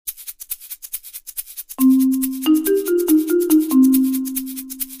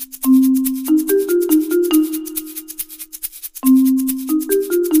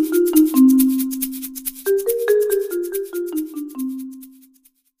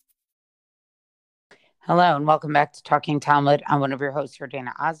Hello and welcome back to Talking Talmud. I'm one of your hosts,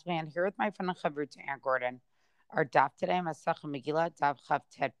 Dana Osman, here with my friend and Chavruta Ann Gordon. Our daf today, Masach Megillah, daf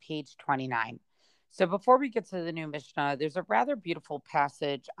Chavtet, page 29. So before we get to the new Mishnah, there's a rather beautiful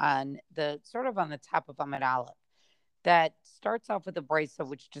passage on the top of Amud Aleph that starts off with a brisa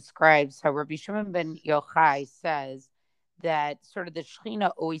which describes how Rabbi Shimon ben Yochai says that sort of the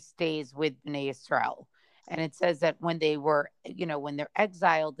Shechina always stays with Bnei Yisrael. And it says that when when they're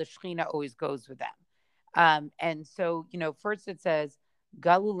exiled, the Shechina always goes with them. And so, first it says,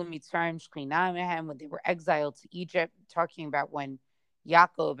 Galul Mitzrayim Shechina Mehem, when they were exiled to Egypt, talking about when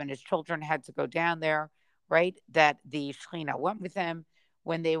Yaakov and his children had to go down there, right? That the Shechina went with them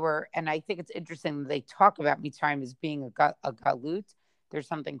when they were, and I think it's interesting that they talk about Mitzrayim as being a galut. There's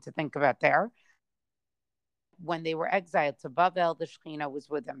something to think about there. When they were exiled to Babel, the Shechina was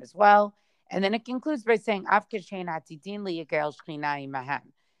with them as well. And then it concludes by saying, Av Keshen Atidin Liyagal Shechina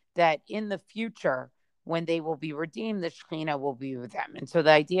Imahem, that in the future, when they will be redeemed, the Shekhinah will be with them. And so the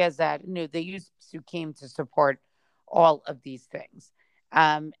idea is that they use psukim to support all of these things.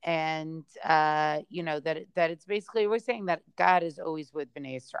 That it's basically, we're saying that God is always with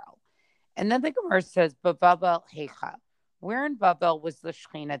Bnei Israel. And then the Gemara says, Babel Hecha. Where in Babel was the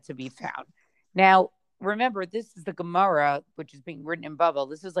Shekhinah to be found? Now, remember, this is the Gemara, which is being written in Babel.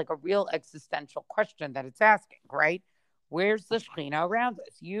 This is like a real existential question that it's asking, right? Where's the Shekhinah around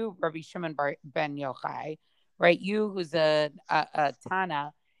us? You, Rabbi Shimon ben Yochai, right? You, who's a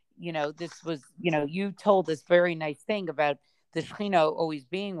Tana, this was, you told this very nice thing about the Shekhinah always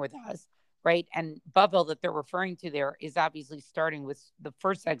being with us, right? And Babel that they're referring to there is obviously starting with the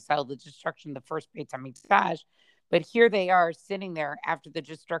first exile, the destruction of the first Beit HaMikdash. But here they are sitting there after the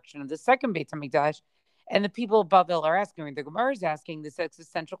destruction of the second Beit HaMikdash, and the people of Babel are asking, or the Gemara is asking this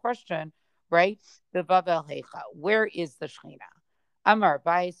existential question, right? The Babel Hecha. Where is the Shechina? Amar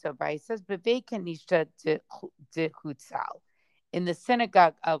Bai. So Bai says, Bevei Kanishta de Hutzal, in the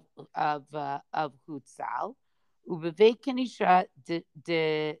synagogue of Hutzal, Ubevei Kanisha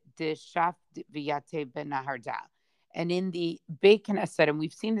de Shaf Viyate ben Naharda. And in the Beit Knesset, and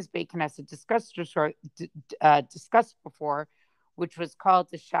we've seen this Beit Knesset discussed before, which was called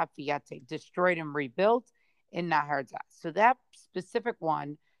the Shaf Viyate, destroyed and rebuilt in Naharda. So that specific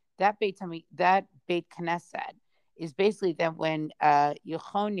one, that Beit Knesset is basically that when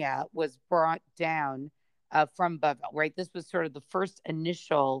Yechonia was brought down from Babel, right? This was sort of the first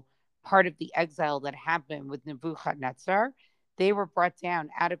initial part of the exile that happened with Nebuchadnezzar. They were brought down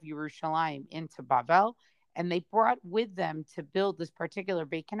out of Yerushalayim into Babel, and they brought with them to build this particular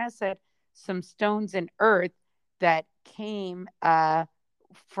Beit Knesset some stones and earth that came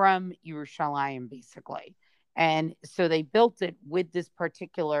from Yerushalayim, basically. And so they built it with this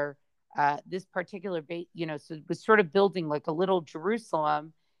particular bait, so it was sort of building like a little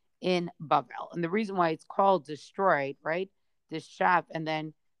Jerusalem in Babel. And the reason why it's called destroyed, right? This Shav, and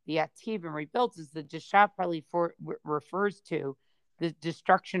then the Ativ and rebuilt is the Shav probably refers to the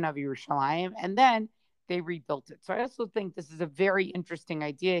destruction of Yerushalayim, and then they rebuilt it. So I also think this is a very interesting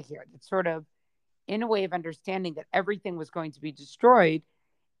idea here. That sort of, in a way of understanding that everything was going to be destroyed,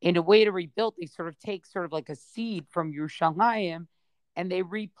 in a way to rebuild, they sort of take sort of like a seed from Yerushalayim and they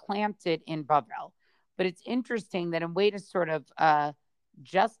replant it in Babel. But it's interesting that in a way to sort of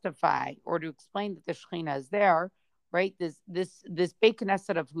justify or to explain that the Shekhinah is there, right? This Beit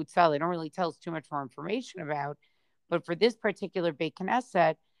Knesset of Hutzal, they don't really tell us too much more information about, but for this particular Beit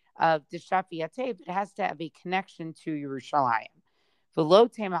Knesset of the Shafi Yatev, it has to have a connection to Yerushalayim. V'lo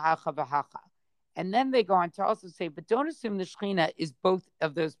temahacha v'hacha. And then they go on to also say, but don't assume the Shekhinah is both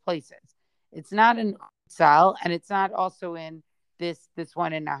of those places. It's not in Hutzal, and it's not also in this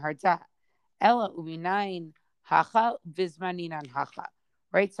one in Naharda. Ella uminayin hacha vizmaninan hacha.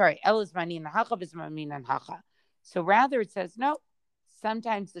 Right? Sorry. Ella zmaninan hacha vizmaninan hacha. So rather it says, no,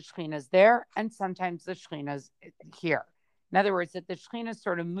 sometimes the Shekhinah is there, and sometimes the Shekhinah is here. In other words, that the Shekhinah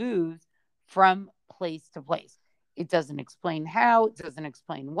sort of moves from place to place. It doesn't explain how, it doesn't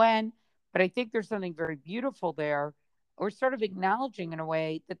explain when, but I think there's something very beautiful there, or sort of acknowledging in a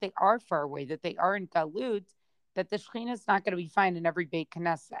way that they are far away, that they are in Galut, that the Shekhinah is not going to be found in every Beit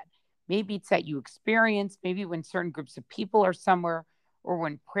Knesset. Maybe it's that you experience, maybe when certain groups of people are somewhere, or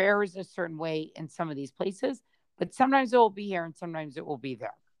when prayer is a certain way in some of these places, but sometimes it will be here and sometimes it will be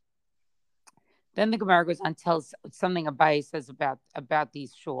there. Then the Gemara goes on, tells something Abai says about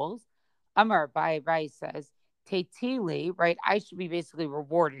these shuls. Amar Abai says, Tetili, right? I should be basically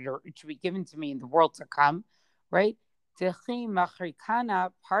rewarded, or it should be given to me in the world to come, right? Techi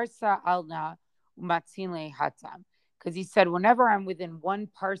machrikana parsa alna umatzile hatam. Because he said, whenever I'm within one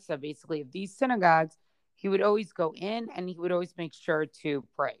parsa, basically, of these synagogues, he would always go in and he would always make sure to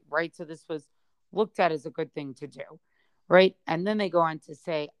pray, right? So this was looked at as a good thing to do, right? And then they go on to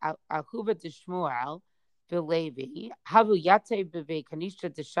say, Ahuva de Shmuel Levi, Havu Yate Beve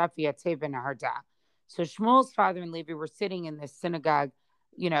Kanisha de Shafi Yate ben Harda. So Shmuel's father and Levi were sitting in the synagogue,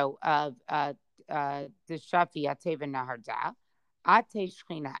 of the Shafi Yate ben Harda, Ate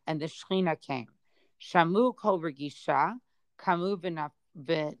Shchina, and the Shchina came. Shamu Kol Regisha, Kamu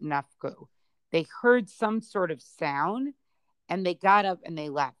v'nafku. They heard some sort of sound and they got up and they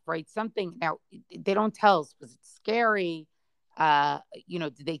left, right? Something, now they don't tell us, was it scary? Did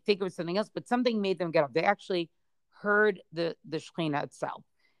they think it was something else? But something made them get up. They actually heard the Shekhinah itself.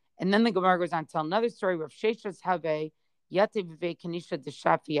 And then the Gemara goes on to tell another story where Sheshas Have Yate Vivei Kanisha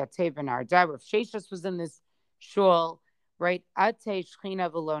Deshafi Yate V'Narda. Where Sheshas was in this shul, right? Ate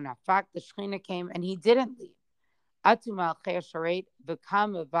Shekhinah V'Lo Nafak. The Shekhinah came and he didn't leave. Atu Malchei Sharet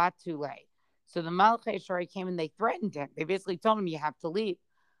V'Kam Vatule. So the Malchei Sharet came and they threatened him. They basically told him, you have to leave.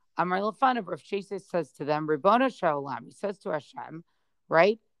 Amar Lefanav, Rav Sheshes says to them, Ribono Shalom, he says to Hashem,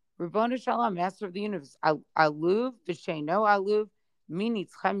 right? Ribono Shalom, Master of the universe, Aluv, V'Sheino Aluv,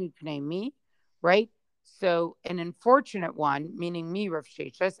 Minitzchem Yipnei Mi, right? So an unfortunate one, meaning me, Rav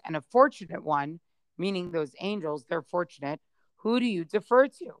Sheshes, and a fortunate one, meaning those angels, they're fortunate. Who do you defer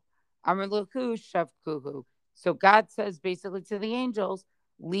to? Amar Lehu Shavkuhu. So God says basically to the angels,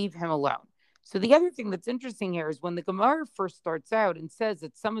 leave him alone. So the other thing that's interesting here is when the Gemara first starts out and says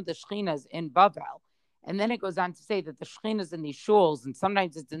that some of the Shekhinahs in Bavel, and then it goes on to say that the Shekhinahs in these shuls, and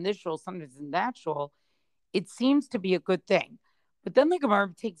sometimes it's in this shul, sometimes it's in that shul, it seems to be a good thing. But then the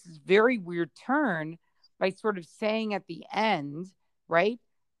Gemara takes this very weird turn by sort of saying at the end, right,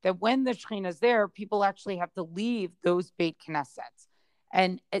 that when the Shekhinah is there, people actually have to leave those Beit Knesset.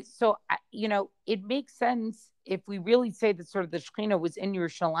 And so, it makes sense if we really say that sort of the Shekhinah was in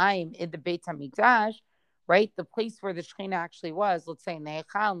Yerushalayim, in the Beit HaMikdash, right? The place where the Shekhinah actually was, let's say in the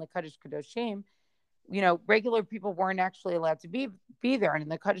Heichal, in the Kodesh Kadoshim, regular people weren't actually allowed to be there. And in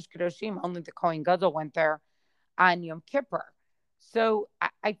the Kodesh Kadoshim, only the Kohen Gadol went there on Yom Kippur. So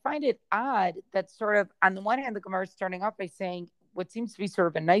I find it odd that sort of, on the one hand, the Gemara is starting off by saying what seems to be sort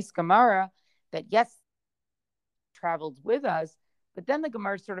of a nice Gemara, that yes, traveled with us, but then the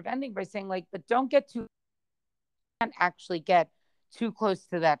Gemara is sort of ending by saying, like, but don't get too, can't actually get too close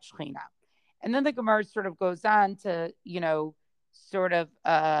to that Shekhinah. And then the Gemara sort of goes on to, sort of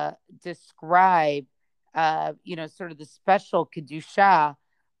describe, sort of the special Kedusha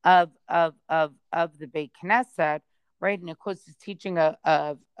of the Beit Knesset, right? And of course, it's teaching of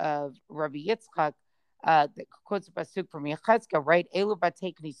Rabbi Yitzchak, that quotes a pasuk from Yechezkel, right? Elu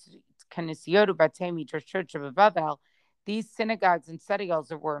batei knesiyot batei midrashot shebebavel. These synagogues and study halls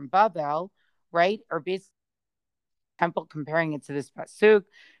that were in Bavel, right, are basically temple, comparing it to this pasuk.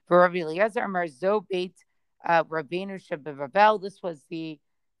 For Rabbi Eliezer Amar Zo Beit Rabbeinu shebebavel. This was the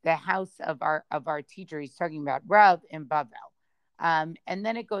house of our teacher. He's talking about Rav in Bavel. And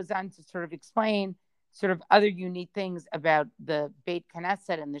then it goes on to sort of explain sort of other unique things about the Beit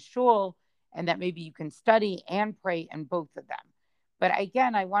Knesset and the shul, and that maybe you can study and pray in both of them. But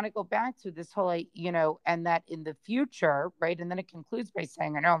again, I want to go back to this whole, and that in the future, right? And then it concludes by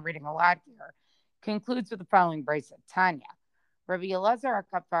saying, I know I'm reading a lot here, concludes with the following brisa, Tanya. Rabbi Elazar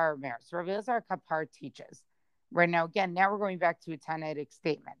HaKapar Omer. So Rabbi Elazar HaKapar teaches. Right now, again, now we're going back to a Tannaitic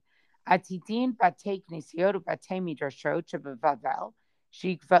statement. Atidin batei knesiot batei midrashot shebevavel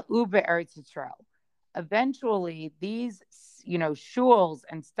shikva'u be'eretz Yisrael. Eventually, these, shuls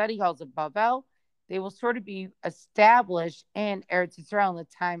and study halls of Bavel, they will sort of be established in Eretz Yisrael in the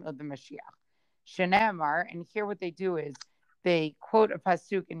time of the Mashiach. Shenamar, and here what they do is they quote a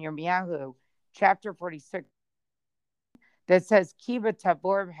pasuk in Yirmiyahu, chapter 46, that says, Kiva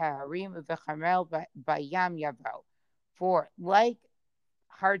tabor ha'arim v'chamel bayam yavo. For like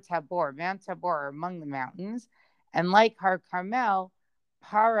Har Tabor, Mount Tabor are among the mountains, and like Har Carmel,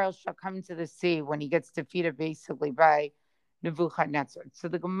 Paro shall come to the sea when he gets defeated basically by Nebuchadnezzar. So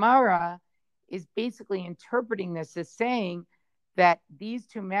the Gemara is basically interpreting this as saying that these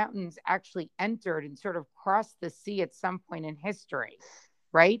two mountains actually entered and sort of crossed the sea at some point in history,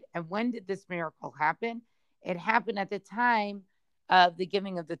 right? And when did this miracle happen? It happened at the time of the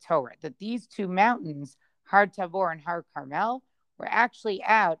giving of the Torah, that these two mountains, Har Tabor and Har Carmel,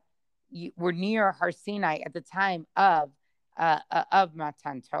 were near Har Sinai at the time of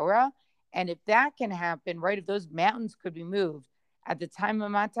Matan Torah. And if that can happen, right, if those mountains could be moved at the time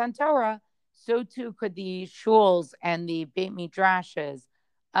of Matan Torah, so too could the shuls and the Beit Midrashes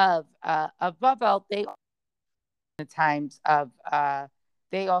of Bavel. They the times of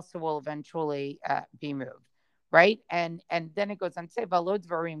they also will eventually be moved, right? And then it goes on to say Valod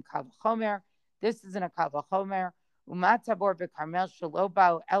Varim Kavachomer. This isn't a Kavachomer. Umat Tabor v'Karmel shelo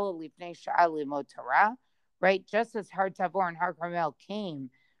ba'u ela lifnei sha'a limod Torah, right? Just as Har Tabor and Har Carmel came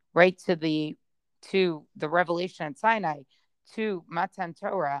right to the revelation at Sinai, to Matan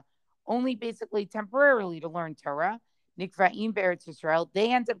Torah, only basically temporarily to learn Torah. Nikvaim be'Eretz Yisrael,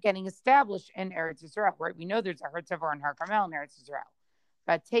 they end up getting established in Eretz Yisrael, right? We know there's a Har Tabor and Har Carmel in Eretz Yisrael.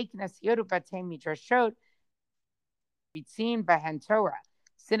 But take Nasiyotu Batei Midrashot, be seen by Torah,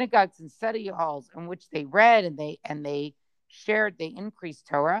 synagogues and study halls in which they read and they shared, they increased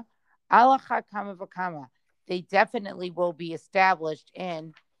Torah. Alacha kama v'kama, they definitely will be established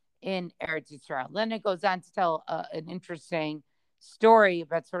in Eretz Yisrael. Then it goes on to tell an interesting story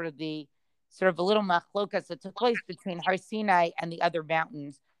about sort of a little machlokas that took place between Har Sinai and the other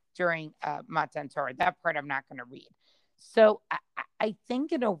mountains during Matan Torah. That part I'm not going to read. So I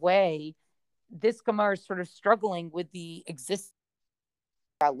think in a way, this Gemara is sort of struggling with the existence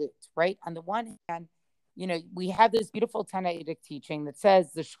of galut, right? On the one hand, we have this beautiful Tannaitic teaching that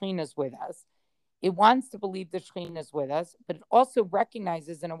says the Shekhinah is with us. It wants to believe the Shekhinah is with us, but it also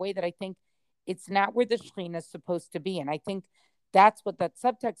recognizes in a way that I think it's not where the Shekhinah is supposed to be. And I think that's what that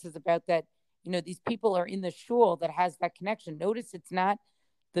subtext is about, that, these people are in the shul that has that connection. Notice it's not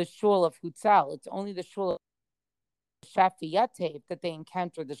the shul of Hutzal. It's only the shul of Shafiyatev that they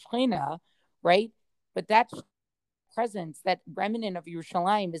encounter the Shekhinah, right? But that presence, that remnant of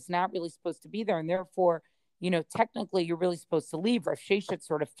Yerushalayim, is not really supposed to be there. And therefore, technically you're really supposed to leave. Rav Sheshet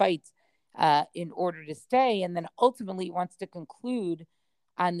sort of fights in order to stay. And then ultimately wants to conclude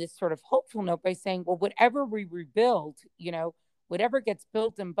on this sort of hopeful note by saying, well, whatever we rebuild, whatever gets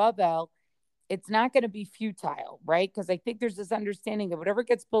built in Bavel, it's not going to be futile, right? Because I think there's this understanding that whatever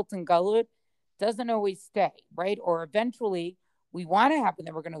gets built in Galut doesn't always stay, right? Or eventually we want to happen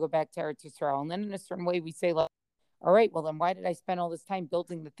that we're going to go back to Eretz Yisrael. And then in a certain way we say, like, all right, well then why did I spend all this time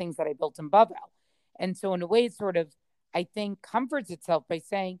building the things that I built in Bavel? And so in a way it sort of, I think, comforts itself by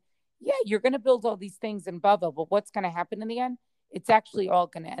saying, yeah, you're going to build all these things in Bavel, but what's going to happen in the end? It's actually all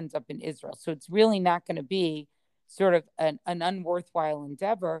going to end up in Israel. So it's really not going to be sort of an unworthwhile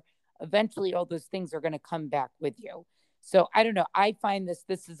endeavor. Eventually all those things are going to come back with you. So I don't know. I find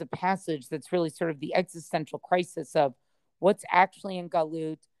this is a passage that's really sort of the existential crisis of what's actually in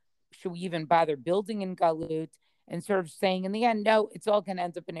Galut. Should we even bother building in Galut? And sort of saying in the end, no, it's all going to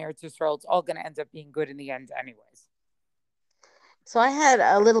end up in Eretz Yisrael. It's all going to end up being good in the end anyways. So I had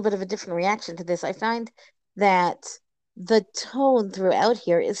a little bit of a different reaction to this. I find that the tone throughout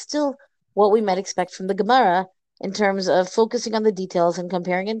here is still what we might expect from the Gemara in terms of focusing on the details and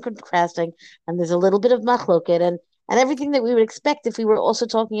comparing and contrasting. And there's a little bit of machloket and everything that we would expect if we were also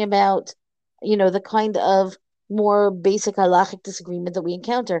talking about, the kind of more basic halachic disagreement that we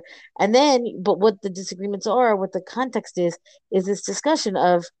encounter. And then, but what the disagreements are, what the context is this discussion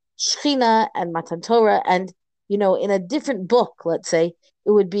of Shechina and Matan Torah. And, in a different book, let's say,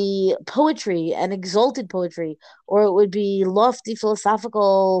 it would be poetry and exalted poetry, or it would be lofty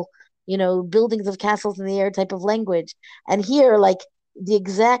philosophical, buildings of castles in the air type of language. And here, like the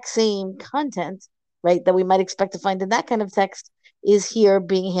exact same content, right, that we might expect to find in that kind of text is here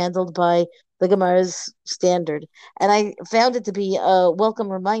being handled by the Gemara's standard. And I found it to be a welcome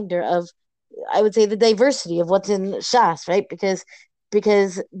reminder of, I would say, the diversity of what's in Shas, right? Because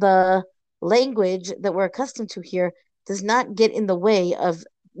the language that we're accustomed to here does not get in the way of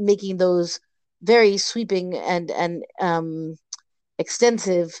making those very sweeping and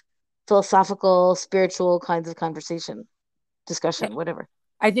extensive philosophical, spiritual kinds of discussion, whatever.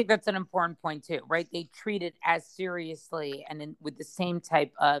 I think that's an important point too, right? They treat it as seriously and with the same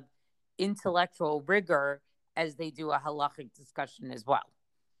type of intellectual rigor as they do a halachic discussion as well.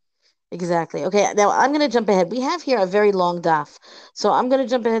 Exactly. Okay, now I'm going to jump ahead. We have here a very long daf. So I'm going to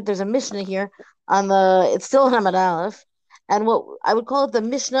jump ahead. There's a Mishnah here it's still Hamad Aleph, and what I would call it the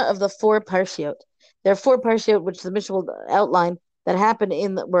Mishnah of the four Parshiot. There are four Parshiot, which the Mishnah will outline, that happen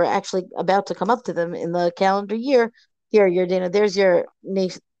we're actually about to come up to them in the calendar year. Here, your Dana, there's your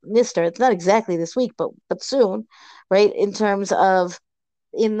Nister. It's not exactly this week, but soon, right? In terms of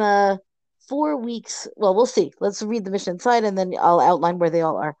in the 4 weeks. Well, we'll see. Let's read the Mishnah inside, and then I'll outline where they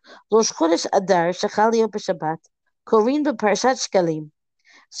all are. Rosh Chodesh Adar Shechalio b'Shabbat Korin b'Parshat Shkalim.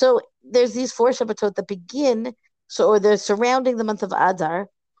 So there's these four Shabbatot that begin, or they're surrounding the month of Adar,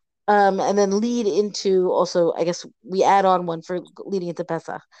 and then lead into also, I guess we add on one for leading into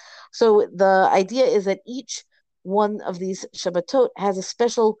Pesach. So the idea is that each one of these Shabbatot has a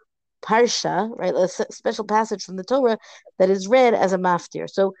special parsha, right? A special passage from the Torah that is read as a maftir.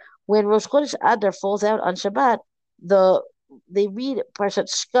 So when Rosh Chodesh Adar falls out on Shabbat, they read Parshat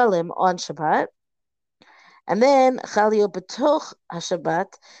Shkalim on Shabbat, and then Chalio B'toch HaShabbat,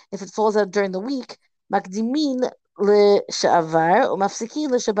 if it falls out during the week, Makdimin לשעבר ומפסיקים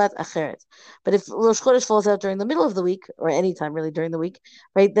לשבת אחרת. But if Rosh Chodesh falls out during the middle of the week, or any time really during the week,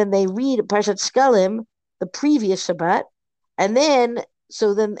 right, then they read Parshat Shkalim, the previous Shabbat, and then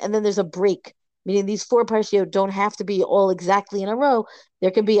and then there's a break, meaning these four parshiot don't have to be all exactly in a row.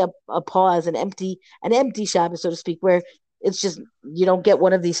 There can be a pause, an empty Shabbat, so to speak, where it's just you don't get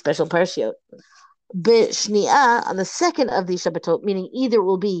one of these special parshiot. B'shni'ah, on the second of these Shabbatot, meaning either it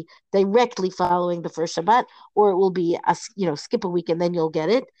will be directly following the first Shabbat, or it will be skip a week and then you'll get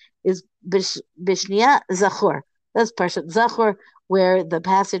it. Is B'shni'ah Zachor? That's Parshat Zachor, where the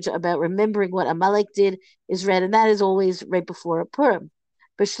passage about remembering what Amalek did is read, and that is always right before Purim.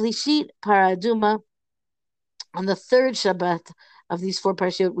 B'shlishit Paraduma, on the third Shabbat of these four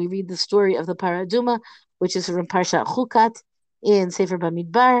parashot, we read the story of the Paraduma, which is from Parshat Chukat in Sefer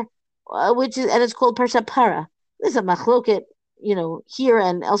Bamidbar, and it's called Parshat Para. There's a machloket, here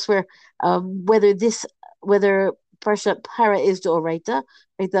and elsewhere, whether Parshat Para is Doraita,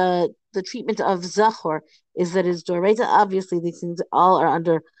 right? The treatment of Zachor is that it's Doraita. Obviously, these things all are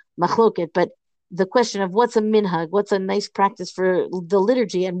under machloket, but the question of what's a minhag, what's a nice practice for the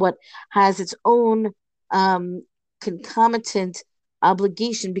liturgy, and what has its own concomitant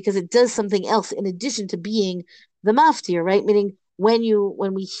obligation because it does something else in addition to being the maftir, right? Meaning when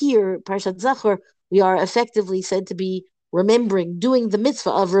we hear Parshat Zachor, we are effectively said to be doing the mitzvah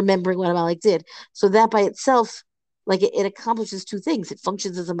of remembering what Amalek did. So that by itself, like it accomplishes two things. It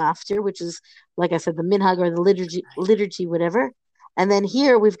functions as a maftir, which is, like I said, the minhag or the liturgy, whatever. And then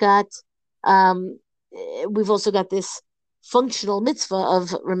here um, we've also got this functional mitzvah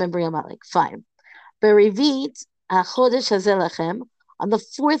of remembering Amalek. Fine. Berevit HaChodesh Hazeh Lachem. On the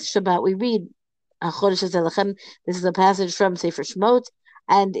fourth Shabbat, we read HaChodesh Hazeh Lachem. This is a passage from Sefer Shemot,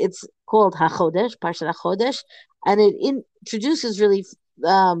 and it's called HaChodesh, Parshat HaChodesh, and it introduces really.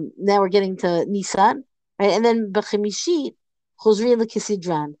 Now we're getting to Nisan, right? And then B'chimishit Chozrin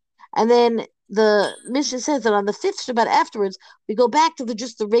LeKisidran, and then the Mishnah says that on the fifth Shabbat afterwards, we go back to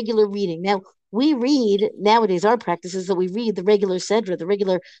just the regular reading. Now we read nowadays. Our practice is that we read the regular Sedra, the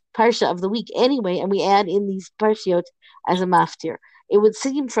regular parsha of the week anyway, and we add in these parshiot as a maftir. It would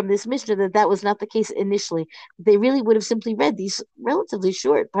seem from this Mishnah that was not the case initially. They really would have simply read these relatively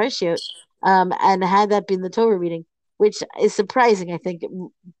short parshiot, and had that been the Torah reading, which is surprising, I think,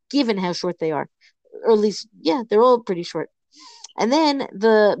 given how short they are. Or at least, yeah, they're all pretty short. And then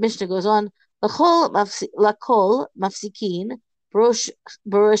the Mishnah goes on, Lakol mafsikin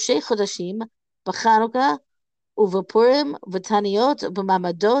b'roshei chodashim b'Chanukah uvapurim v'taniot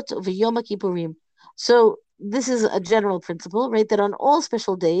v'mamadot v'yom kippurim. So this is a general principle, right? That on all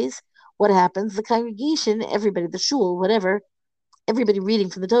special days, what happens? The congregation, everybody, the shul, whatever, everybody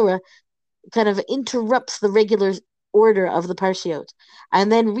reading from the Torah, kind of interrupts the regular order of the parshiot,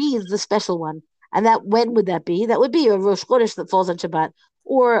 and then reads the special one. And when would that be? That would be a Rosh Chodesh that falls on Shabbat,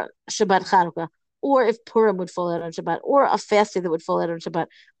 or Shabbat Chanukah, or if Purim would fall out on Shabbat, or a fast day that would fall out on Shabbat,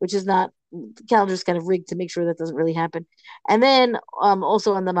 which is not, the calendar's kind of rigged to make sure that doesn't really happen. And then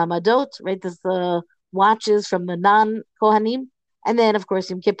also on the Mamadot, right, there's the watches from the non-Kohanim. And then, of course,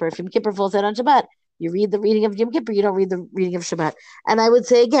 Yom Kippur. If Yom Kippur falls out on Shabbat, you read the reading of Yom Kippur, you don't read the reading of Shabbat. And I would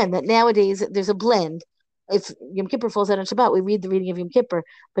say again that nowadays there's a blend. If Yom Kippur falls out on Shabbat, we read the reading of Yom Kippur.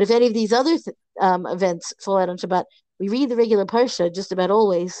 But if any of these other events fall out on Shabbat, we read the regular Parsha just about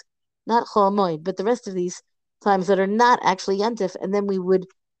always, not Chol Moed, but the rest of these times that are not actually Yantif, and then we would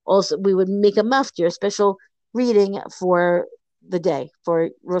make a maftir, a special reading for the day, for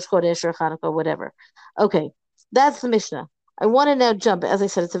Rosh Chodesh or Chanukah, whatever. Okay, that's the Mishnah. I want to now jump, as I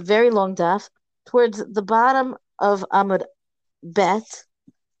said, it's a very long daf, towards the bottom of Amud Bet.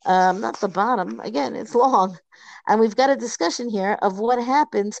 Not the bottom, again, it's long. And we've got a discussion here of what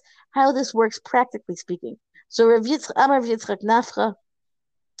happens, how this works practically speaking. So Rav Yitzchak Nafcha,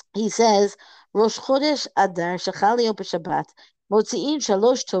 he says, Rosh Chodesh Adar Shechal Yom Shabbat Motzi'in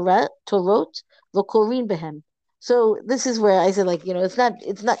Shalosh Torot V'Korin Behem. So this is where I said,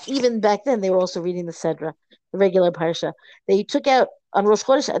 it's not even back then. They were also reading the Sedra, the regular parsha. They took out on Rosh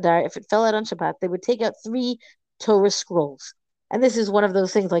Chodesh Adar, if it fell out on Shabbat, they would take out 3 Torah scrolls. And this is one of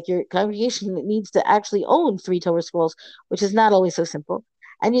those things, like your congregation needs to actually own 3 Torah scrolls, which is not always so simple.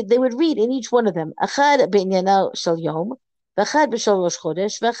 And they would read in each one of them, Achad Be'inyanah Shel Yom, V'achad B'Shel Rosh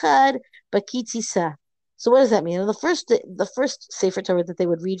Chodesh, V'achad B'Kitzisa. So what does that mean? The first Sefer Torah that they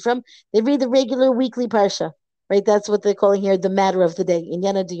would read from, they read the regular weekly parsha, right? That's what they're calling here the matter of the day,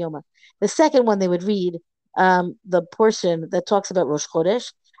 Inyana Diyoma. The second one they would read the portion that talks about Rosh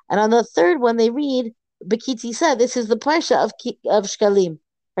Chodesh, and on the third one they read B'Kitzisa. This is the parsha of Shkalim,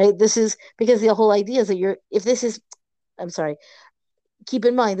 right? This is because the whole idea is that I'm sorry, keep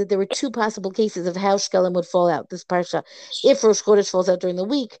in mind that there were two possible cases of how Shkalim would fall out, this Parsha. If Rosh Chodesh falls out during the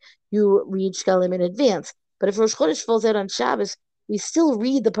week, you read Shkalim in advance. But if Rosh Chodesh falls out on Shabbos, we still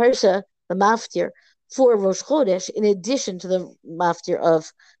read the Parsha, the Maftir, for Rosh Chodesh in addition to the Maftir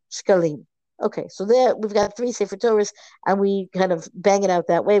of Shkalim. Okay, so there we've got three Sefer Torahs, and we kind of bang it out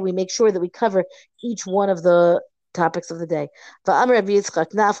that way. We make sure that we cover each one of the topics of the day. Va'amar Rabbi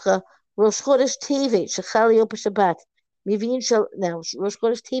Yitzchak Nafcha, Rosh Chodesh Tevet, Shechal Yom Shabbat. Now Rosh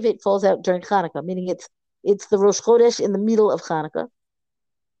Chodesh Tevet falls out during Hanukkah, meaning it's the Rosh Chodesh in the middle of Hanukkah.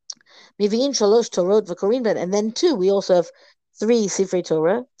 Miviin Shalosh Torot v'Korin ben, and then two, we also have three Sifrei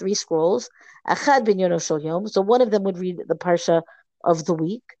Torah, three scrolls. Achad ben Yono Shel Yom, so one of them would read the Parsha of the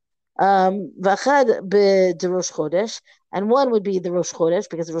week. V'achad be Rosh Chodesh, and one would be the Rosh Chodesh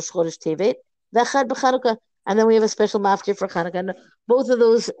because of Rosh Chodesh Tevet. V'achad b'Chanukah, and then we have a special maftir for Hanukkah. And both of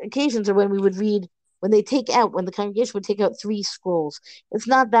those occasions are when we would read, when the congregation would take out three scrolls. It's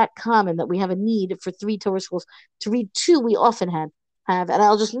not that common that we have a need for three Torah scrolls. To read two, we often have. And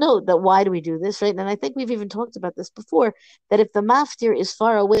I'll just note that why do we do this, right? And I think we've even talked about this before, that if the maftir is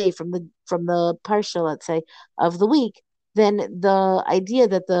far away from the parsha, let's say, of the week, then the idea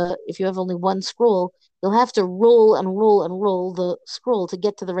that if you have only one scroll, you'll have to roll and roll and roll the scroll to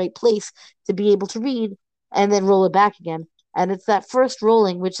get to the right place to be able to read, and then roll it back again. And it's that first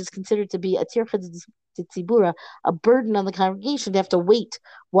rolling which is considered to be a tircha tzibura, a burden on the congregation to have to wait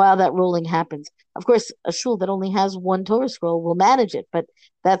while that rolling happens. Of course, a shul that only has one Torah scroll will manage it, but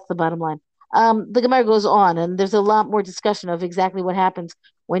that's the bottom line. The Gemara goes on, and there's a lot more discussion of exactly what happens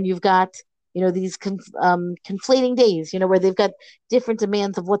when you've got these conflating days, where they've got different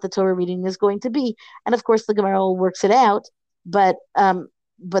demands of what the Torah reading is going to be, and of course the Gemara works it out, but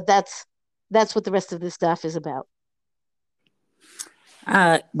that's what the rest of this stuff is about.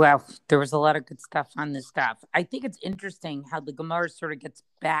 Well, there was a lot of good stuff on this stuff. I think it's interesting how the Gemara sort of gets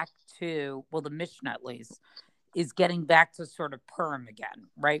back to, well, the Mishnah at least, is getting back to sort of Purim again,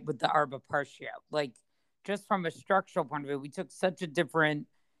 right? With the Arba Parshia. Like, just from a structural point of view, we took such a different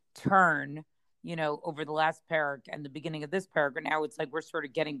turn, over the last parak and the beginning of this parak. And now it's like we're sort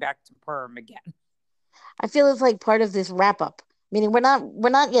of getting back to Purim again. I feel it's like part of this wrap up, meaning we're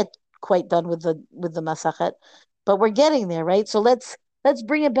not yet quite done with the Masachet, but we're getting there, right? So let's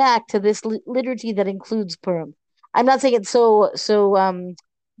bring it back to this liturgy that includes Purim. I'm not saying it's so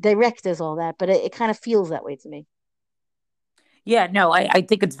direct as all that, but it kind of feels that way to me. Yeah, no, I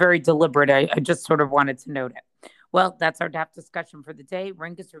think it's very deliberate. I just sort of wanted to note it. Well, that's our DAF discussion for the day.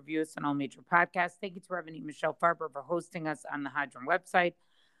 Rank us, review us on all major podcasts. Thank you to Reverend Michelle Farber for hosting us on the Hadron website.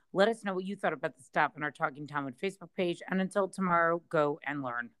 Let us know what you thought about the stop on our Talking Talmud Facebook page. And until tomorrow, go and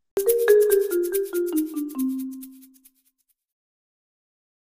learn.